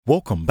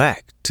Welcome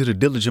back to the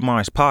Diligent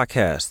Minds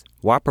podcast,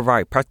 where I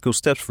provide practical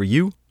steps for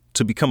you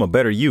to become a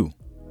better you.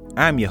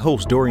 I'm your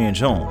host, Dorian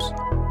Jones.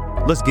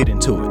 Let's get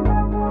into it.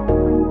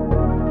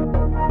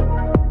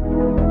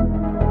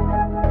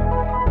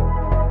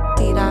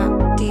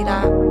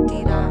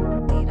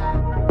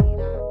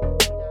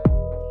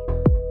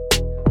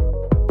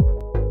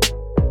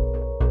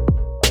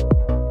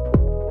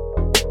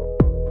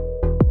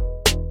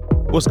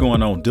 What's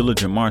going on,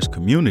 Diligent Minds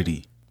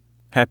community?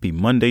 Happy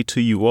Monday to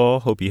you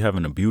all. Hope you're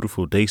having a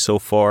beautiful day so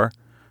far.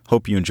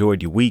 Hope you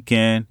enjoyed your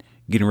weekend.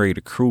 Getting ready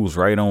to cruise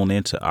right on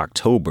into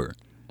October.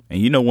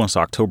 And you know, once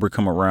October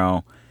come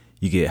around,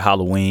 you get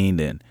Halloween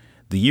and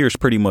the year's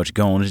pretty much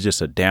gone. It's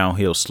just a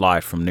downhill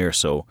slide from there.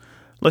 So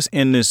let's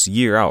end this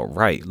year out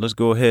right. Let's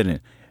go ahead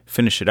and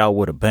finish it out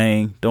with a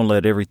bang. Don't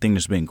let everything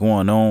that's been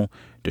going on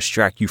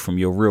distract you from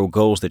your real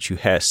goals that you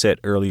had set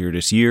earlier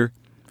this year.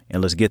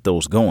 And let's get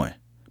those going.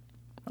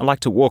 I'd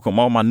like to welcome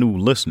all my new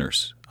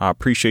listeners. I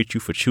appreciate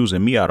you for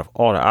choosing me out of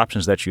all the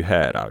options that you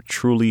had. I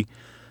truly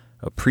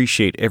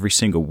appreciate every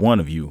single one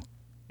of you.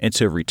 And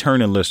to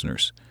returning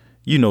listeners,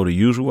 you know the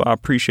usual. I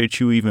appreciate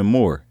you even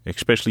more,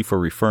 especially for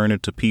referring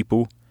it to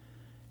people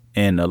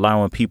and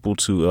allowing people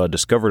to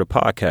discover the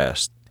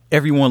podcast.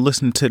 Everyone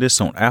listening to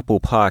this on Apple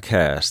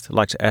Podcast, I'd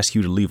like to ask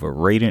you to leave a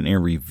rating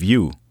and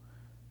review.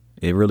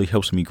 It really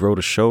helps me grow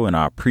the show, and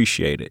I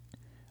appreciate it.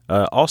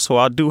 Also,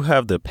 I do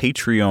have the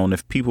Patreon.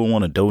 If people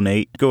want to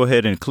donate, go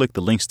ahead and click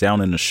the links down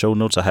in the show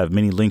notes. I have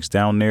many links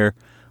down there,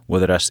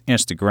 whether that's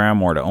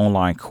Instagram or the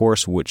online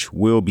course, which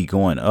will be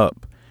going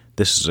up.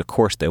 This is a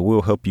course that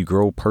will help you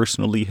grow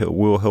personally. It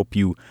will help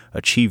you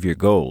achieve your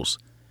goals.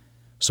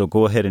 So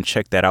go ahead and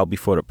check that out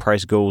before the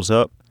price goes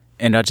up.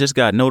 And I just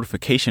got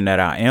notification that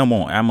I am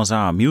on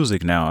Amazon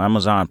Music now.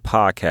 Amazon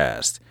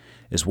Podcast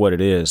is what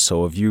it is.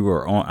 So if you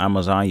are on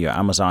Amazon, you're an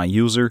Amazon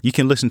user, you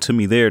can listen to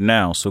me there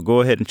now. So go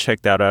ahead and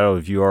check that out.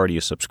 If you're already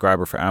a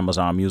subscriber for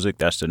Amazon Music,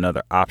 that's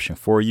another option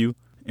for you.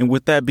 And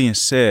with that being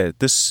said,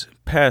 this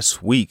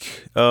past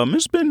week,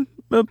 it's been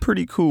a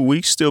pretty cool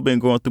week. Still been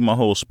going through my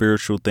whole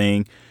spiritual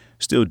thing,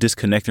 still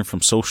disconnecting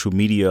from social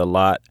media a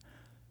lot.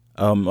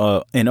 And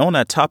on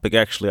that topic,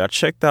 actually, I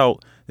checked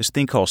out this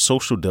thing called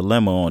Social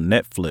Dilemma on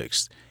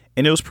Netflix,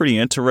 and it was pretty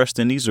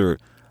interesting. These are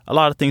a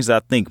lot of things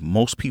that I think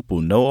most people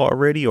know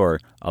already, or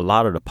a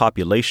lot of the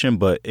population,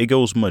 but it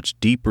goes much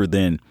deeper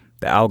than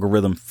the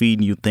algorithm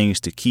feeding you things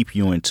to keep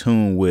you in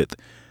tune with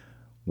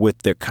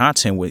their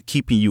content, with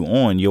keeping you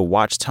on. Your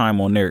watch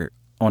time on their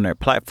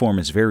platform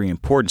is very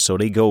important. So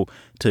they go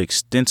to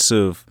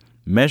extensive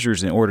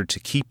measures in order to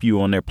keep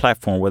you on their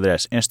platform, whether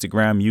that's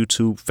Instagram,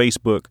 YouTube,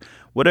 Facebook,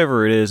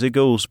 whatever it is. It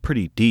goes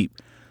pretty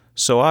deep.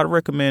 So I'd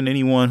recommend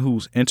anyone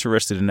who's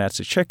interested in that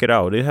to check it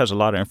out. It has a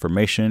lot of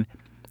information.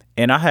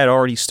 And I had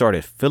already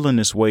started feeling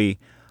this way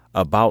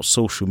about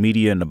social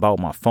media and about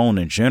my phone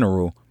in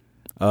general,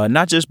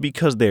 not just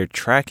because they're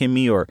tracking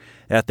me or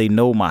that they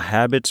know my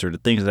habits or the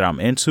things that I'm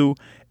into.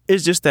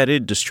 It's just that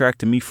it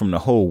distracted me from the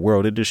whole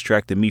world. It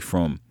distracted me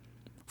from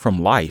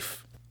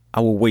life. I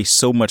will waste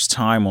so much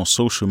time on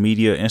social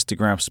media,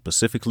 Instagram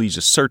specifically,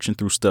 just searching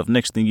through stuff.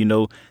 Next thing you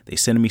know, they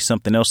send me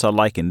something else I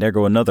like, and there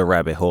go another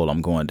rabbit hole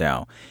I'm going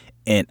down.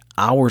 And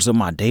hours of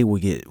my day will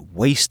get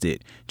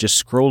wasted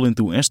just scrolling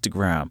through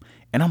Instagram.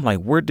 And I'm like,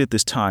 where did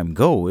this time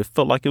go? It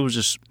felt like it was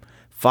just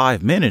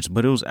 5 minutes,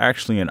 but it was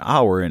actually an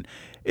hour. And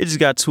it just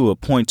got to a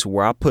point to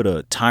where I put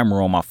a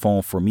timer on my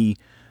phone for me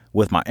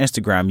with my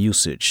Instagram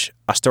usage.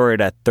 I started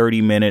at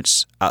 30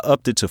 minutes. I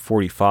upped it to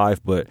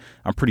 45, but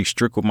I'm pretty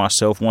strict with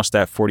myself. Once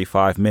that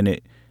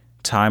 45-minute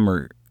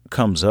timer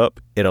comes up,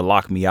 it'll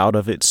lock me out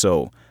of it.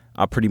 So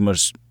I pretty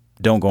much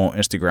don't go on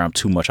Instagram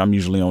too much. I'm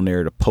usually on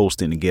there to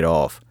post and to get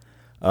off.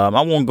 I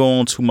won't go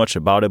on too much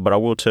about it, but I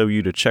will tell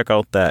you to check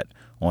out that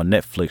on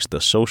Netflix,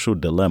 The Social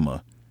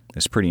Dilemma.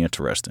 It's pretty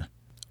interesting.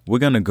 We're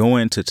going to go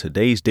into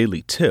today's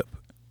daily tip.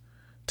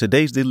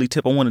 Today's daily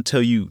tip, I want to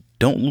tell you,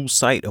 don't lose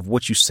sight of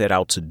what you set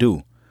out to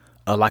do.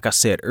 Like I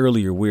said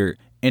earlier, we're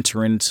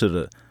entering into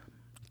the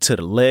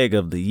leg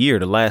of the year,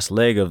 the last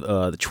leg of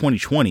the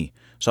 2020.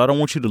 So I don't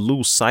want you to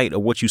lose sight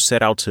of what you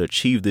set out to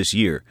achieve this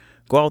year.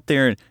 Go out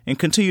there and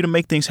continue to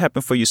make things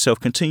happen for yourself.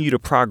 Continue to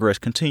progress.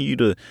 Continue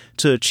to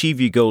achieve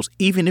your goals,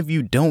 even if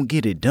you don't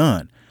get it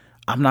done.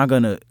 I'm not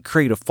going to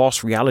create a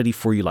false reality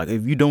for you. Like,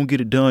 if you don't get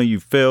it done, you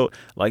failed.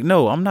 Like,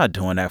 no, I'm not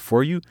doing that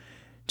for you.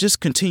 Just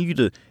continue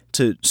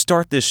to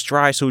start this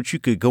stride so that you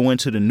could go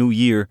into the new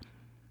year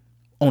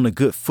on a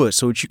good foot,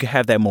 so that you can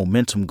have that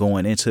momentum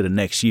going into the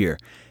next year.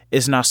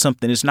 It's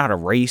not a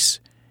race.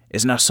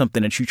 It's not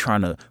something that you're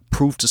trying to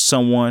prove to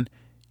someone.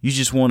 You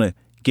just want to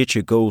get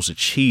your goals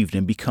achieved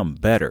and become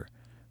better.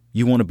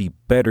 You want to be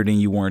better than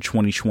you were in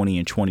 2020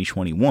 and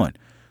 2021.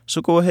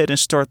 So go ahead and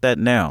start that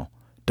now.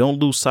 Don't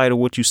lose sight of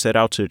what you set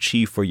out to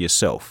achieve for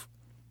yourself.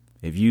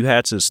 If you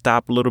had to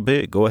stop a little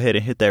bit, go ahead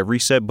and hit that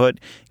reset button,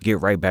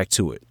 get right back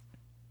to it.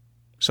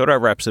 So that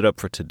wraps it up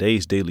for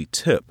today's daily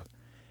tip.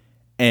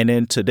 And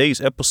in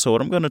today's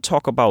episode, I'm going to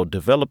talk about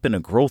developing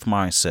a growth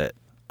mindset.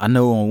 I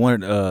know on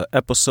one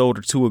episode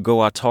or two ago,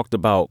 I talked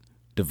about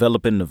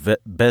developing the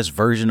best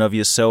version of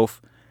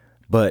yourself,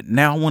 But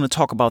now I want to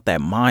talk about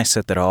that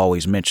mindset that I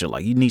always mention.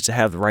 Like, you need to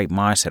have the right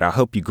mindset. I'll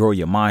help you grow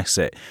your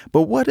mindset.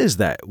 But what is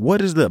that?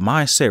 What is the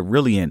mindset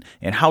really in,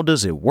 and how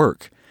does it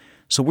work?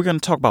 So we're going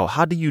to talk about,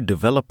 how do you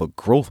develop a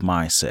growth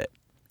mindset?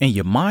 And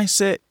your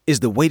mindset is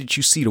the way that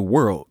you see the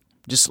world.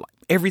 Just like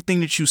everything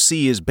that you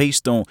see is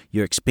based on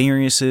your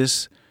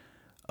experiences,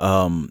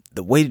 the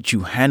way that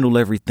you handle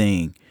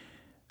everything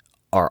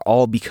are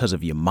all because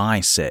of your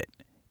mindset.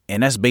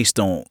 And that's based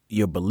on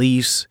your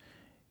beliefs,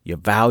 your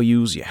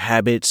values, your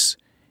habits,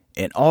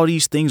 and all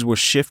these things will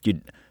shift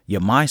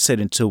your mindset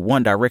into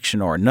one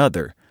direction or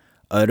another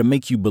to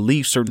make you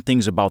believe certain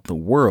things about the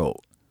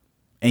world.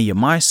 And your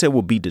mindset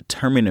will be a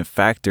determining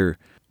factor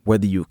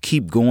whether you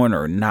keep going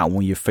or not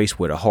when you're faced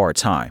with a hard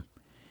time.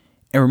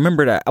 And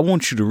remember that I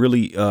want you to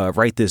really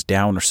write this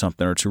down or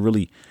something, or to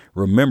really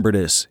remember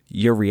this.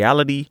 Your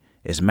reality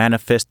is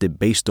manifested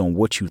based on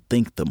what you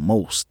think the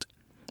most.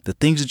 The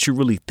things that you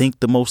really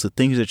think the most, the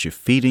things that you're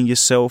feeding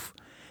yourself,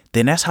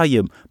 then that's how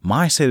your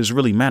mindset is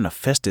really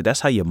manifested.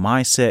 That's how your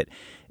mindset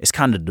is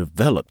kind of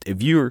developed.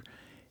 If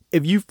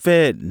you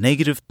fed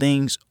negative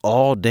things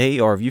all day,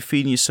 or if you're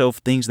feeding yourself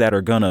things that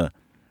are gonna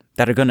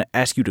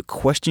ask you to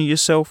question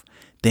yourself,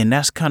 then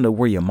that's kind of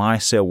where your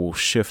mindset will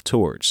shift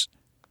towards.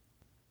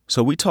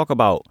 So we talk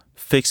about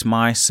fixed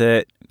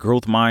mindset,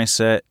 growth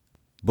mindset,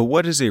 but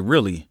what is it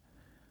really?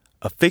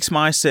 A fixed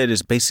mindset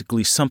is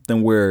basically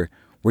something where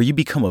you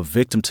become a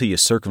victim to your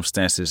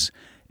circumstances,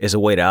 is a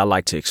way that I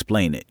like to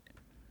explain it.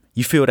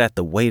 You feel that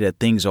the way that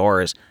things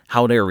are is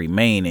how they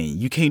remain, and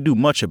you can't do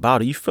much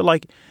about it. You feel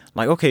like,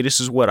 okay,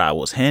 this is what I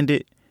was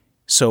handed,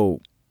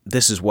 so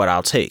this is what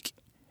I'll take,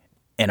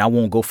 and I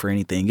won't go for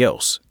anything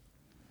else.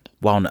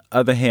 While on the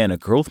other hand, a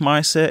growth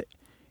mindset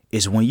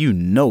is when you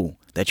know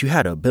that you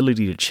had the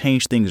ability to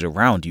change things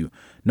around you,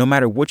 no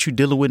matter what you're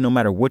dealing with, no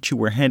matter what you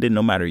were handed,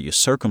 no matter your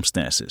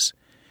circumstances.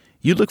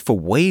 You look for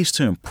ways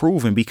to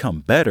improve and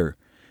become better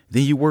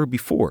than you were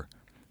before.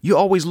 You're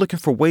always looking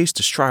for ways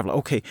to strive. Like,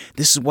 okay,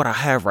 this is what I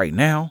have right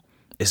now.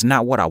 It's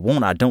not what I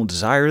want. I don't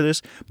desire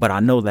this, but I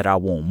know that I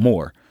want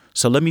more.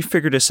 So let me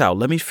figure this out.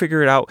 Let me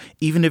figure it out.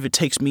 Even if it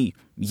takes me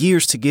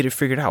years to get it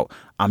figured out,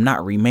 I'm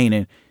not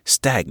remaining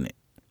stagnant.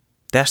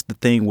 That's the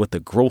thing with the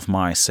growth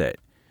mindset.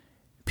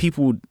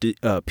 People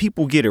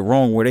get it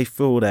wrong where they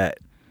feel that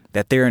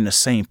they're in the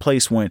same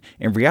place, when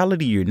in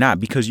reality you're not,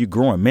 because you're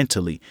growing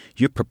mentally.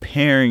 You're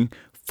preparing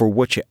for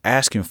what you're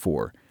asking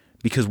for.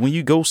 Because when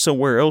you go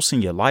somewhere else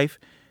in your life,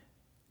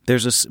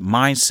 there's a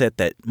mindset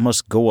that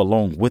must go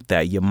along with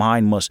that. Your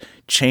mind must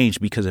change,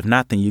 because if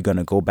not, then you're going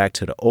to go back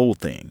to the old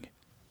thing.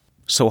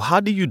 So how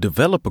do you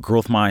develop a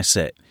growth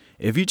mindset?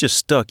 If you're just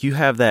stuck, you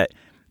have that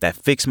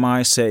fixed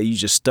mindset, you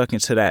just stuck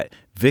into that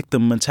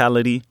victim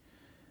mentality.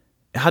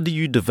 How do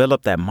you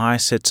develop that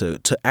mindset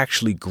to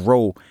actually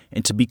grow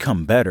and to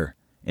become better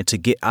and to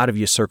get out of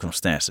your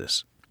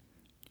circumstances?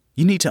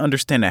 You need to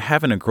understand that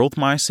having a growth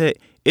mindset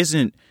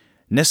isn't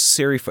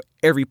necessary for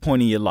every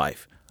point in your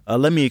life.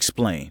 Let me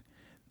explain.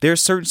 There are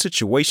certain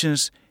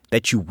situations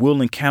that you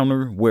will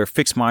encounter where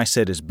fixed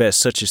mindset is best,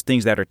 such as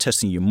things that are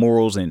testing your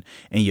morals and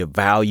your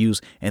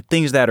values, and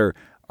things that are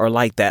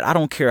like that. I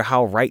don't care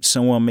how right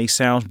someone may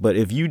sound, but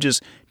if you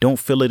just don't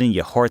feel it in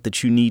your heart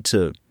that you need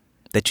to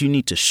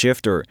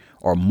shift or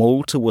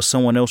mold to what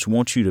someone else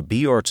wants you to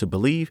be or to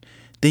believe,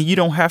 then you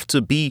don't have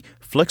to be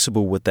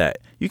flexible with that.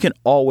 You can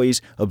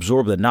always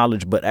absorb the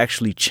knowledge, but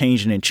actually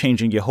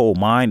changing your whole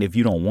mind if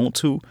you don't want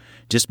to,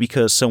 just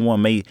because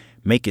someone may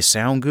make it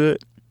sound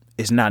good,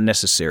 is not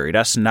necessary.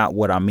 That's not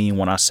what I mean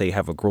when I say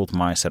have a growth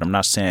mindset. I'm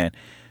not saying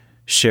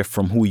shift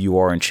from who you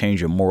are and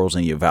change your morals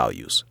and your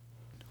values.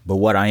 But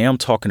what I am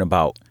talking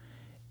about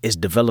is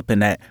developing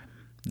that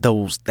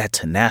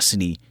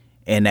tenacity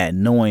and that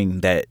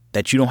knowing that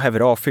you don't have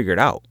it all figured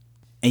out.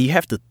 And you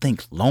have to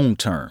think long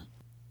term.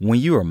 When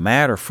you are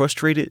mad or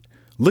frustrated,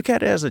 look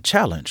at it as a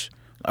challenge.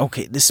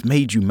 Okay, this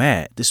made you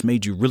mad. This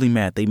made you really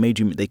mad.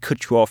 They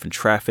cut you off in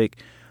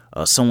traffic.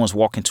 Someone's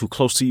walking too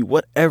close to you,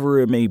 whatever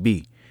it may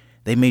be.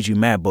 They made you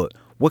mad. But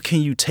what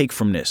can you take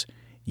from this?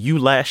 You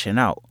lashing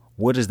out.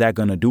 What is that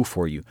going to do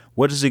for you?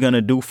 What is it going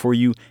to do for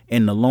you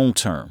in the long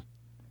term?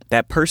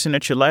 That person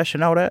that you're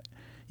lashing out at,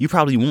 you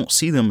probably won't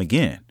see them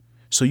again.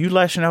 So you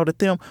lashing out at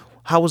them,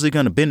 how is it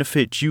going to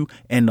benefit you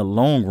in the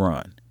long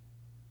run?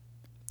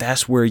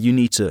 That's where you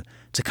need to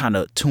kind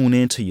of tune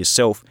into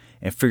yourself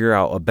and figure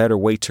out a better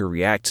way to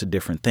react to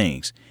different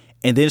things.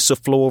 And then it's to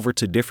flow over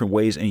to different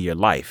ways in your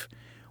life.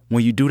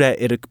 When you do that,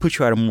 it'll put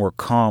you at a more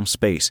calm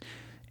space.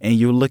 And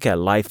you'll look at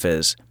life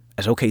as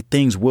okay,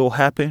 things will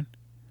happen.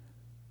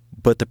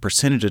 But the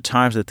percentage of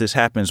times that this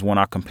happens when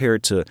I compare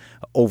it to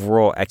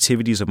overall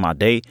activities of my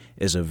day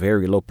is a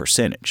very low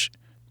percentage.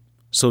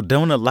 So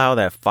don't allow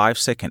that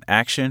 5-second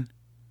action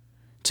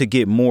to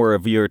get more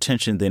of your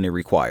attention than it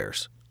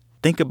requires.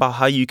 Think about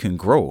how you can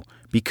grow,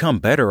 become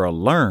better, or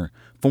learn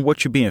from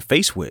what you're being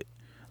faced with.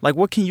 Like,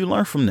 what can you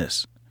learn from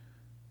this?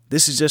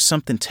 This is just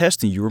something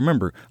testing you.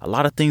 Remember, a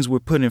lot of things we're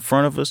put in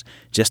front of us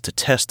just to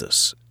test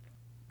us.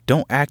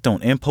 Don't act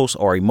on impulse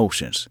or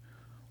emotions.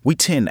 We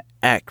tend to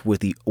act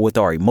with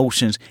our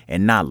emotions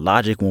and not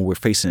logic when we're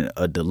facing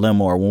a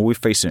dilemma or when we're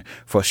facing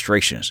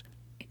frustrations.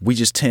 We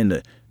just tend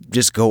to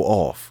just go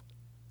off,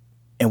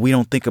 and we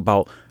don't think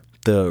about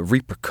the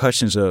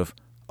repercussions of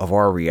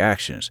our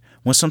reactions.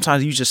 When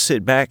sometimes you just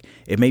sit back,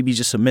 it may be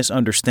just a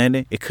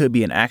misunderstanding. It could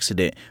be an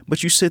accident,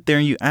 but you sit there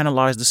and you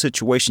analyze the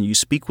situation. You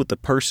speak with the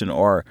person,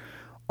 or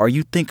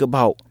you think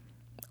about,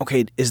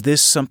 okay, is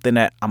this something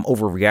that I'm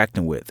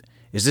overreacting with?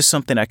 Is this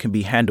something that can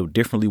be handled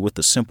differently with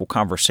a simple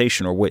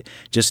conversation or with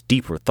just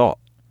deeper thought?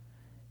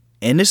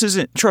 And this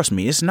isn't, trust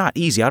me, it's not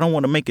easy. I don't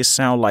want to make it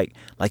sound like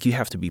you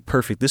have to be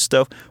perfect. This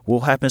stuff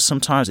will happen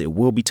sometimes. It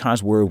will be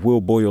times where it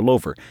will boil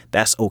over.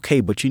 That's okay,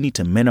 but you need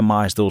to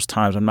minimize those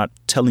times. I'm not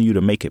telling you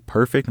to make it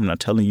perfect. I'm not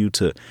telling you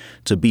to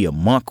be a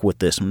monk with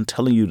this. I'm not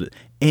telling you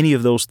any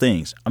of those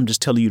things. I'm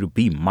just telling you to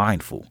be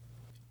mindful.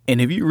 And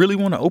if you really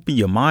want to open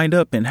your mind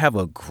up and have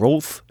a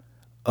growth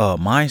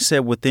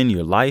mindset within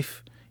your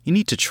life, you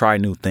need to try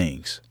new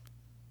things.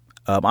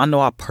 I know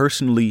I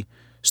personally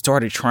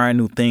started trying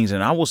new things,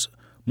 and I was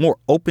more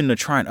open to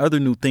trying other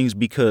new things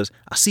because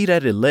I see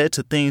that it led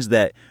to things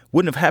that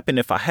wouldn't have happened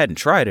if I hadn't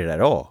tried it at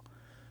all.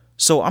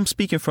 So I'm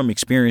speaking from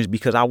experience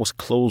because I was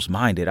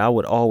closed-minded. I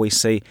would always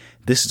say,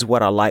 this is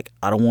what I like.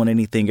 I don't want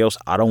anything else.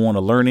 I don't want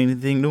to learn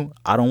anything new.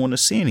 I don't want to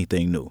see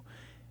anything new.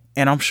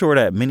 And I'm sure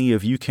that many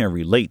of you can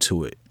relate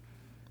to it.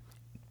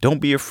 Don't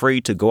be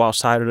afraid to go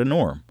outside of the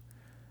norm.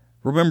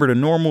 Remember, the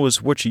normal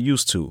is what you're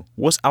used to.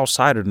 What's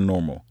outside of the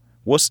normal?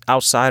 What's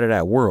outside of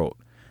that world?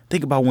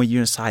 Think about when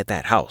you're inside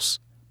that house.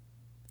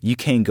 You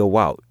can't go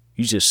out.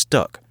 You just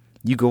stuck.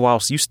 You go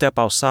out, you step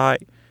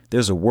outside,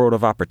 there's a world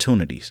of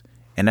opportunities.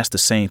 And that's the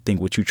same thing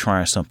with you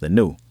trying something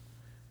new.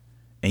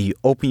 And you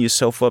open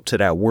yourself up to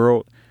that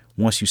world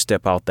once you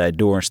step out that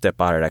door and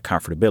step out of that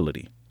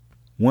comfortability.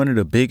 One of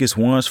the biggest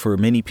ones for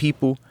many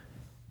people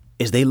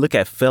is they look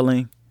at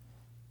failing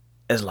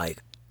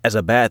as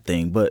a bad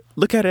thing, but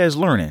look at it as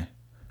learning.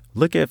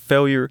 Look at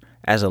failure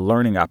as a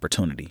learning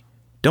opportunity.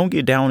 Don't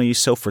get down on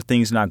yourself for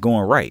things not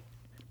going right.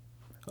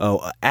 An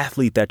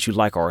athlete that you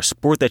like or a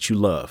sport that you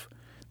love,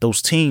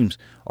 those teams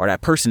or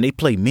that person, they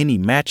play many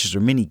matches or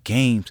many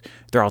games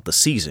throughout the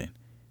season.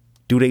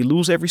 Do they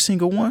lose every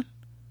single one?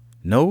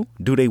 No.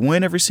 Do they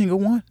win every single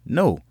one?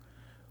 No.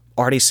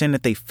 Are they saying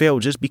that they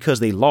failed just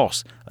because they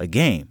lost a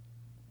game?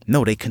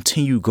 No, they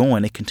continue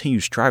going. They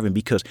continue striving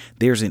because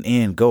there's an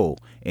end goal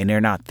and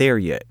they're not there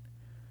yet.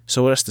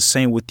 So that's the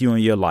same with you in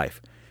your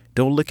life.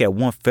 Don't look at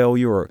one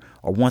failure or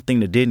one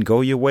thing that didn't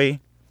go your way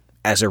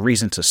as a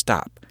reason to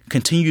stop.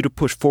 Continue to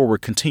push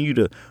forward. Continue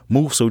to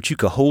move so that you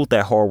can hold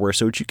that hardware,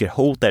 so that you can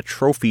hold that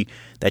trophy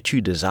that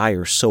you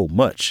desire so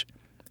much.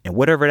 And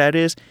whatever that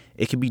is,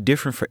 it can be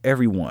different for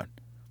everyone.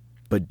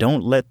 But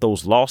don't let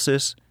those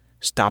losses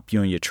stop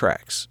you in your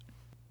tracks.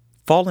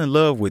 Fall in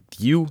love with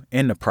you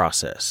in the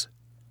process.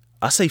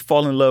 I say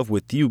fall in love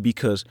with you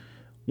because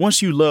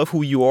once you love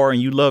who you are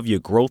and you love your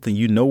growth and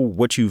you know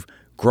what you've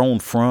grown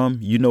from,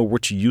 you know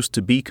what you used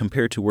to be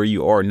compared to where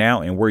you are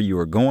now and where you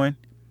are going,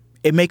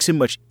 it makes it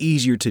much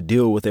easier to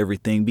deal with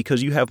everything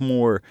because you have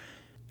more,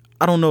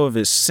 I don't know if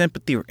it's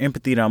sympathy or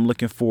empathy that I'm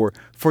looking for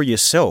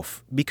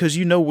yourself, because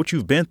you know what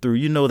you've been through.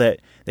 You know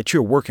that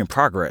you're a work in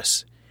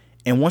progress.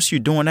 And once you're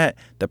doing that,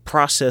 the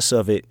process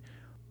of it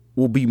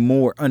will be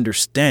more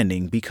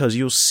understanding because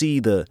you'll see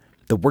the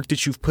work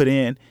that you've put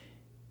in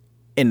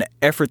and the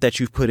effort that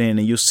you've put in,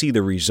 and you'll see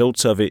the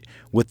results of it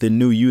with the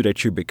new you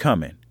that you're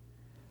becoming.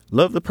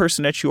 Love the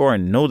person that you are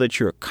and know that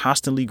you're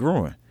constantly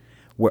growing.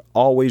 We're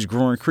always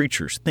growing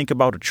creatures. Think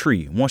about a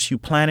tree. Once you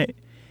plant it,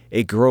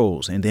 it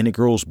grows and then it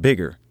grows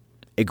bigger.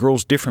 It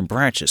grows different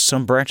branches.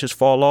 Some branches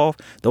fall off.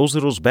 Those are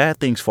those bad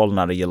things falling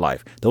out of your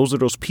life. Those are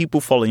those people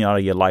falling out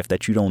of your life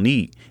that you don't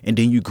need. And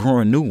then you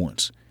growing new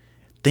ones.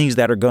 Things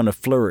that are going to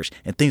flourish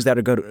and things that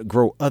are going to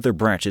grow other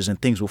branches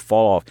and things will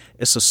fall off.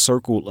 It's a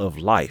circle of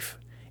life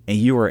and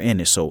you are in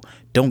it. So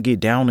don't get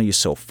down on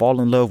yourself.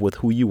 Fall in love with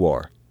who you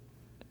are.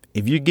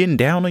 If you're getting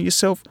down on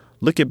yourself,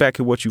 look back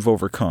at what you've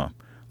overcome.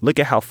 Look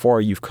at how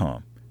far you've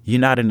come. You're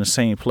not in the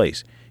same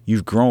place.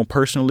 You've grown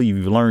personally.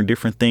 You've learned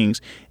different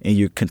things and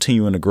you're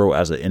continuing to grow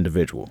as an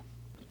individual.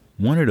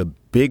 One of the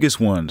biggest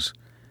ones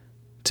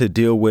to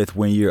deal with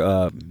when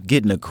you're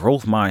getting a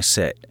growth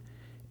mindset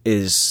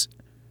is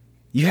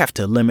you have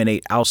to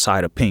eliminate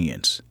outside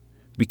opinions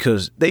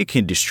because they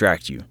can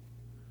distract you.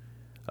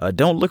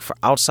 Don't look for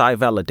outside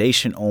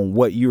validation on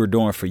what you're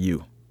doing for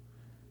you.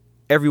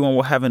 Everyone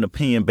will have an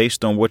opinion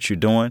based on what you're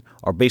doing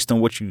or based on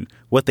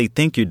what they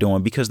think you're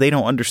doing because they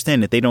don't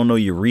understand it. They don't know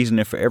your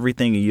reasoning for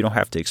everything and you don't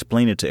have to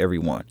explain it to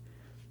everyone.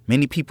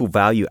 Many people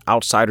value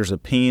outsiders'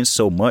 opinions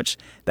so much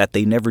that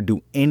they never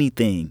do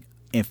anything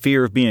in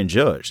fear of being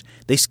judged.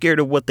 They scared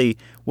of what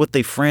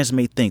they friends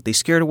may think. They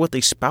scared of what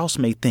their spouse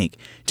may think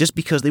just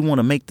because they want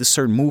to make this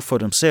certain move for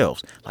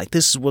themselves. Like,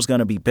 this is what's going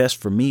to be best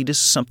for me. This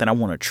is something I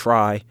want to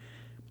try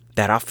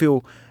that I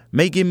feel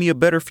may give me a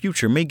better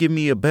future, may give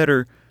me a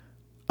better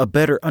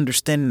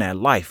understanding of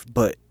life.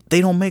 But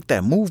they don't make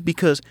that move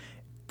because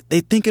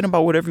they're thinking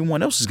about what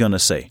everyone else is going to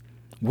say.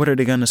 What are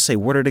they going to say?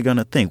 What are they going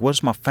to think?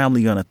 What's my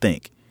family going to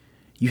think?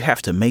 You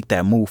have to make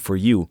that move for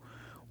you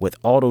with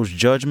all those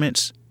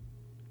judgments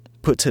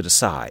put to the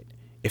side.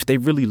 If they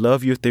really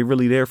love you, if they're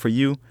really there for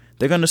you,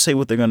 they're going to say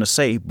what they're going to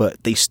say,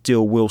 but they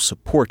still will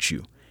support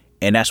you.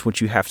 And that's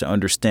what you have to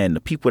understand.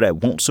 The people that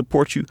won't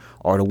support you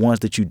are the ones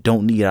that you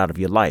don't need out of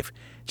your life.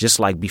 Just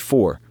like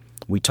before,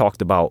 we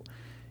talked about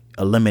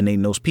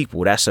eliminating those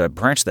people. That's a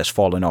branch that's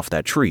falling off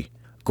that tree.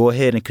 Go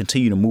ahead and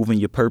continue to move in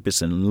your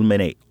purpose and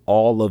eliminate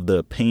all of the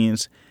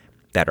opinions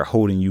that are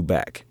holding you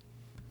back.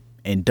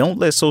 And don't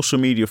let social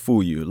media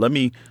fool you. Let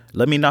me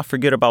not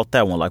forget about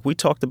that one. Like we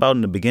talked about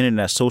in the beginning,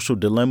 that social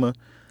dilemma.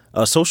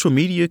 Social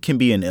media can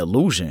be an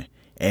illusion,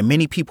 and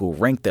many people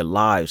rank their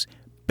lives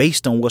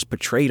based on what's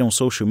portrayed on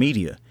social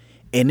media.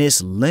 And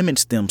this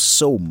limits them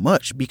so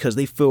much because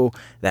they feel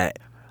that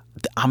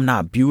I'm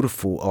not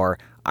beautiful, or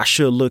I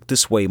should look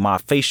this way. My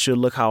face should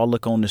look how I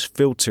look on this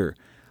filter,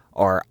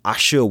 or I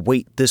should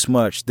weight this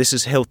much. This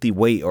is healthy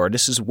weight, or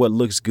this is what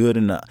looks good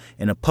in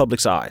the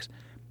public's eyes.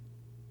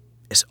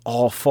 It's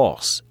all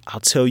false. I'll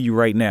tell you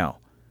right now.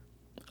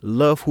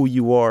 Love who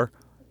you are.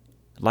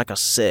 Like I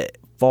said,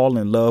 fall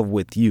in love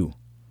with you.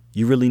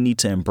 You really need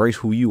to embrace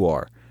who you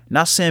are.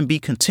 Not saying be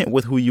content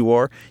with who you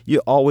are.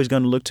 You're always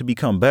going to look to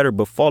become better,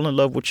 but fall in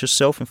love with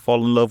yourself and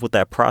fall in love with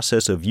that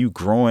process of you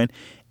growing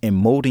and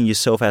molding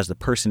yourself as the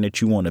person that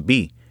you want to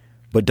be.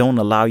 But don't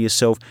allow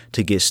yourself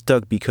to get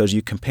stuck because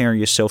you're comparing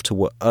yourself to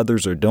what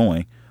others are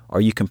doing, or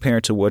you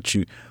comparing to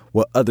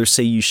what others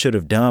say you should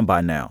have done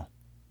by now.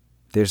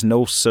 There's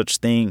no such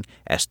thing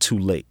as too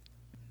late.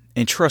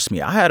 And trust me,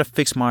 I had a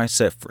fixed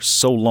mindset for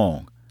so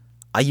long.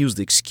 I used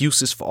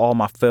excuses for all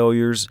my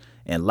failures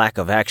and lack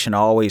of action. I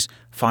always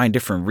find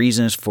different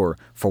reasons for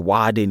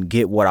why I didn't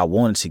get what I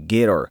wanted to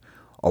get, or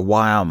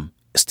why I'm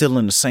still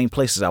in the same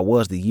place as I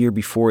was the year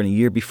before and the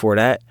year before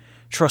that.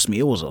 Trust me,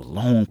 it was a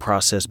long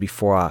process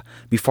before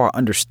I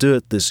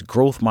understood this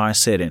growth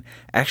mindset and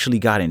actually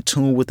got in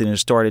tune with it and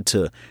started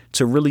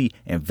to really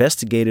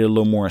investigate it a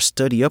little more and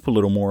study up a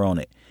little more on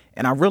it.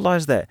 And I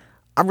realized that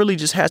I really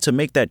just had to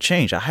make that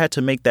change. I had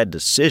to make that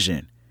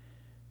decision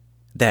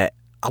that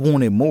I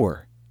wanted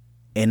more.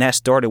 And that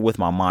started with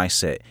my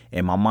mindset.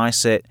 And my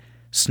mindset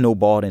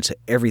snowballed into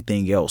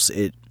everything else.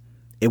 It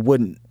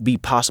wouldn't be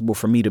possible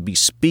for me to be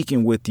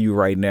speaking with you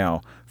right now,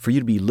 for you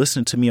to be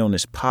listening to me on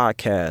this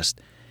podcast,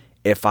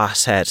 if I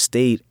had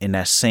stayed in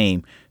that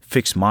same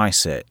fixed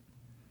mindset.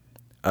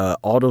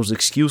 All those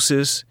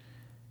excuses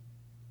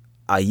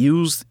I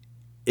used,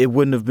 it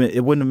wouldn't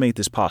have made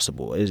this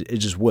possible. It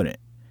just wouldn't.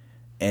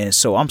 And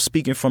so I'm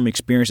speaking from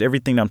experience.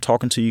 Everything I'm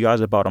talking to you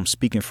guys about, I'm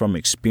speaking from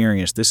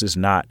experience. This is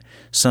not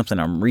something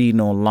I'm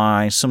reading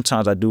online.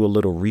 Sometimes I do a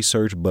little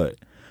research, but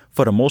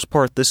for the most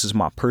part, this is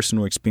my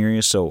personal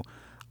experience. So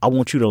I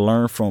want you to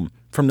learn from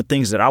the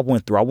things that I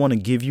went through. I want to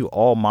give you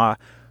all my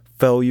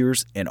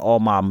failures and all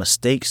my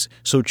mistakes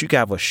so that you can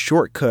have a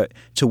shortcut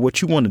to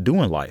what you want to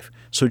do in life,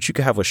 so that you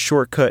can have a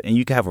shortcut and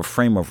you can have a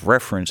frame of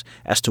reference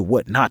as to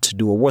what not to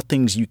do or what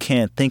things you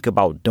can think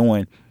about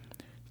doing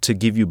to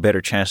give you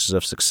better chances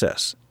of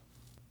success.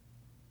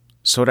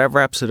 So that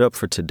wraps it up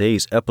for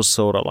today's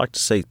episode. I'd like to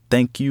say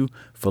thank you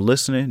for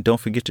listening. Don't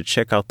forget to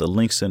check out the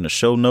links in the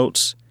show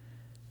notes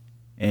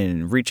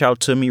and reach out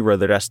to me,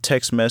 whether that's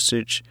text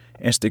message,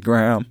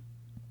 Instagram,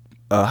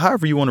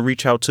 however you want to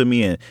reach out to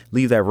me, and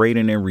leave that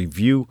rating and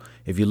review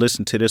if you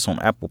listen to this on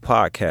Apple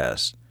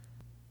Podcasts.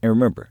 And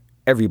remember,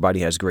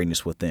 everybody has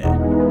greatness within,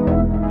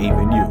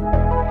 even you.